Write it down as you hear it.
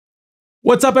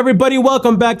What's up, everybody?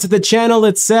 Welcome back to the channel.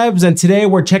 It's Sebs, and today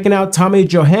we're checking out Tommy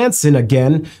Johansson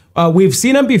again. We've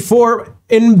seen him before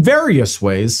in various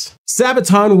ways.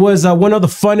 Sabaton was one of the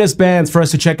funnest bands for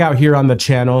us to check out here on the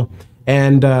channel,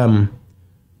 and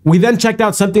we then checked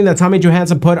out something that Tommy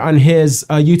Johansson put on his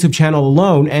YouTube channel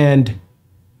alone, and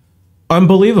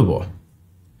unbelievable.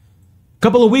 A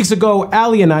couple of weeks ago,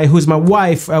 Allie and I, who's my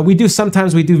wife,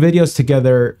 sometimes we do videos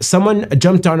together. Someone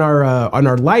jumped on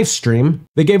our live stream.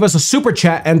 They gave us a super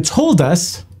chat and told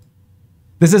us,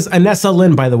 this is Anessa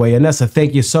Lynn, by the way. Anessa,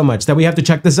 thank you so much, that we have to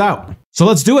check this out. So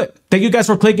let's do it. Thank you guys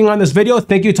for clicking on this video.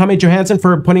 Thank you, Tommy Johansson,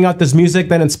 for putting out this music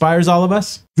that inspires all of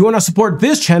us. If you want to support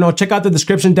this channel, check out the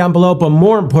description down below. But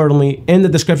more importantly, in the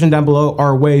description down below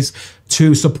are ways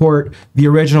to support the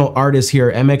original artist here,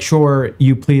 and make sure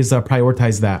you please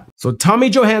prioritize that. So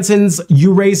Tommy Johansson's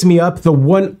You Raise Me Up, the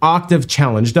 1 octave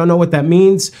challenge. Don't know what that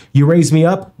means. You Raise Me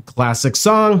Up, classic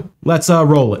song. Let's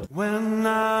roll it. When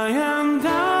I am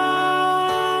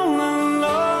down and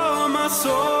low, my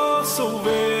soul so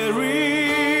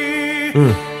weary.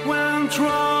 When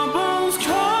troubles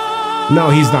come, no,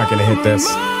 he's not gonna hit this.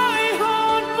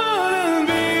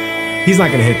 He's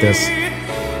not gonna hit this.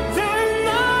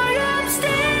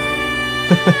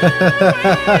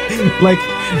 Like,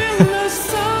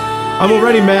 I'm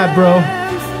already mad, bro.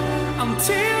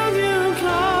 until you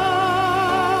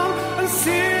come and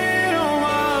sit a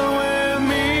while with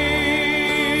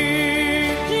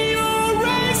me. You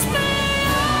raise me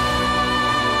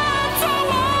up so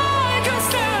I can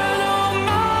stand on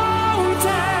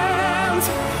mountains.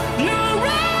 You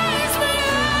raise me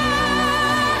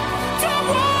up to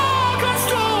walk on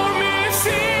stormy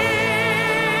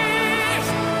seas.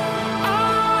 I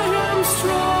am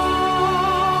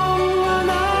strong when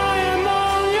I am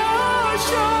on your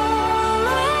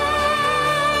shoulder.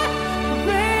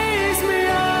 Raise me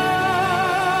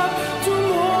up to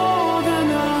more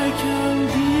than I can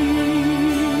be.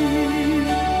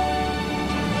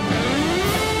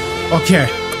 Okay,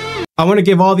 I want to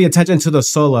give all the attention to the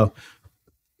solo.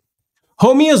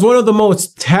 Homie is one of the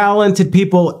most talented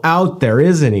people out there,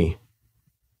 isn't he?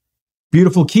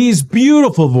 Beautiful keys,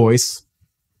 beautiful voice.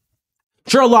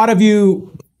 Sure, a lot of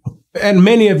you and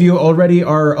many of you already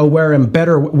are aware and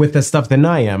better with this stuff than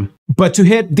I am. But to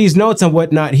hit these notes and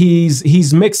whatnot,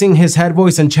 he's mixing his head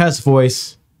voice and chest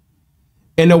voice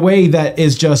in a way that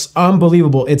is just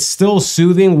unbelievable. It's still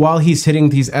soothing while he's hitting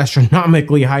these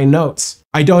astronomically high notes.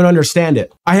 I don't understand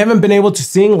it. I haven't been able to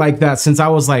sing like that since I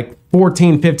was like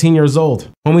 14, 15 years old.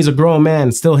 Homie's a grown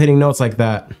man still hitting notes like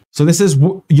that. So this is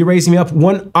You Raise Me Up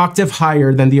 1 octave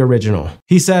higher than the original.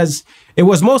 He says, it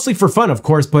was mostly for fun, of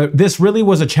course, but this really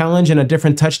was a challenge and a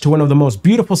different touch to one of the most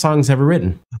beautiful songs ever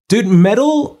written. Dude,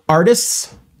 metal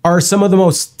artists are some of the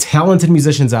most talented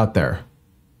musicians out there.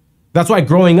 That's why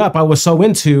growing up, I was so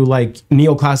into like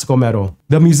neoclassical metal.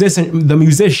 The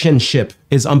musicianship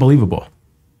is unbelievable.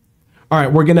 All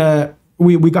right,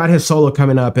 we got his solo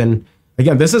coming up, and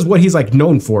again, this is what he's like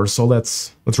known for, so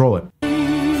let's roll it.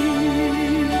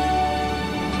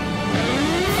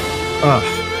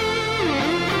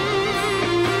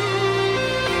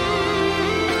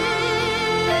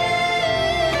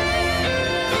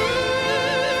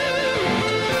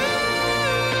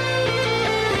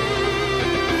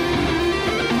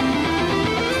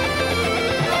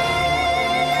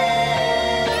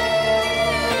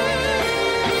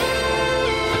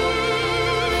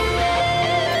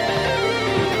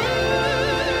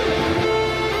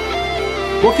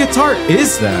 What guitar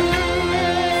is that?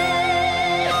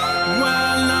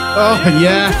 Oh,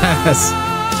 yes.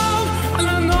 And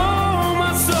I know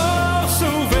my soul so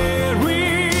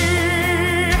very.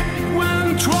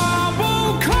 When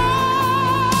trouble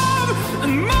comes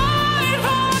and my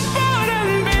heart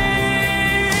burden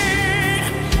beat,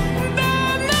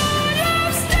 then I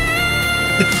am still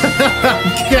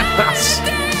Gosh.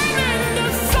 in the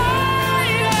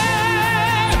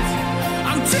silence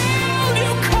until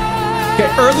you come. Okay,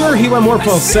 earlier he went more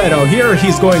falsetto. Here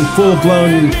he's going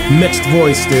full-blown mixed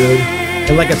voice, dude.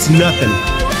 And like it's nothing.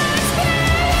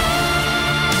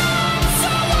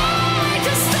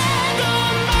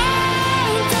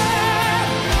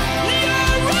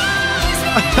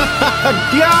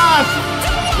 Gosh!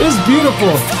 It's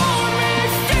beautiful.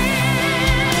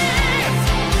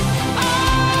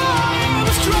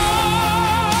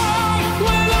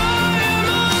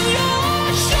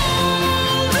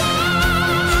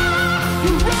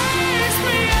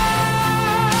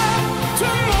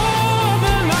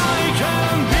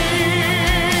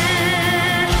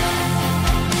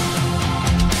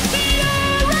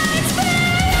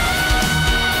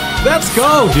 Let's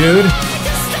go, dude.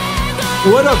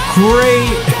 What a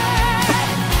great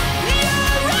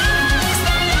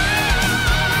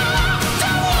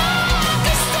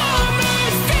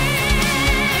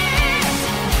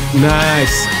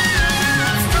Nice.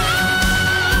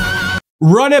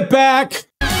 Run it back.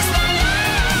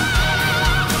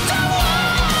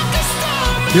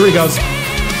 Here he goes.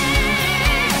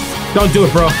 Don't do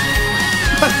it, bro.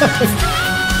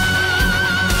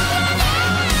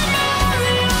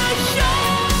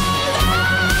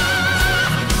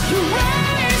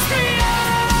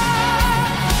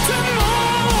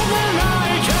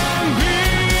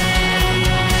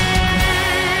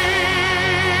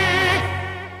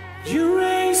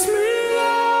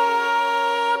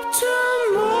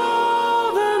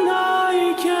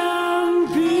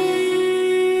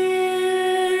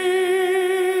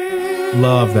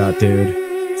 Love that, dude.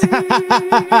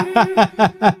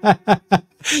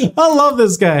 I love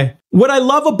this guy. What I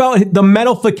love about the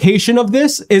metalification of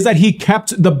this is that he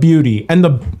kept the beauty, and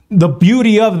the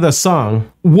beauty of the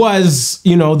song was,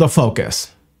 you know, the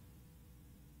focus.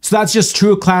 So that's just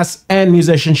true class and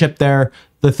musicianship there.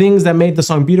 The things that made the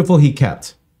song beautiful, he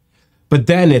kept. But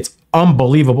then it's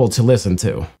unbelievable to listen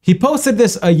to. He posted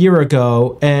this a year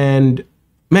ago, and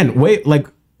man, wait, like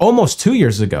almost 2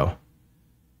 years ago.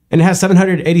 And it has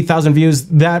 780,000 views.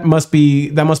 That must be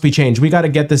changed. We got to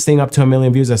get this thing up to 1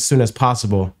 million views as soon as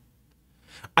possible.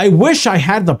 I wish I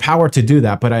had the power to do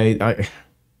that, but I'm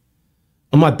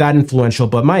not that influential,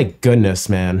 but my goodness,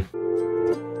 man.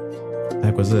 What the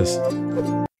heck was this?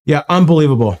 Yeah,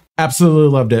 unbelievable. Absolutely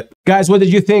loved it. Guys, what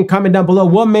did you think? Comment down below.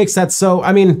 What makes that so?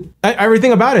 I mean,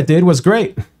 everything about it, dude, was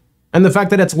great. And the fact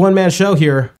that it's one-man show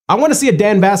here. I want to see a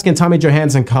Dan Baskin, Tommy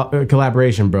Johansson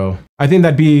collaboration, bro. I think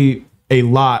that'd be a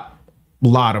lot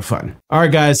of fun. All right,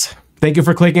 guys, thank you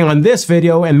for clicking on this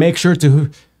video, and make sure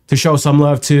to show some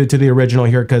love to the original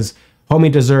here, because homie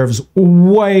deserves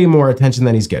way more attention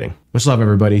than he's getting. Much love,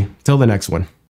 everybody. Till the next one.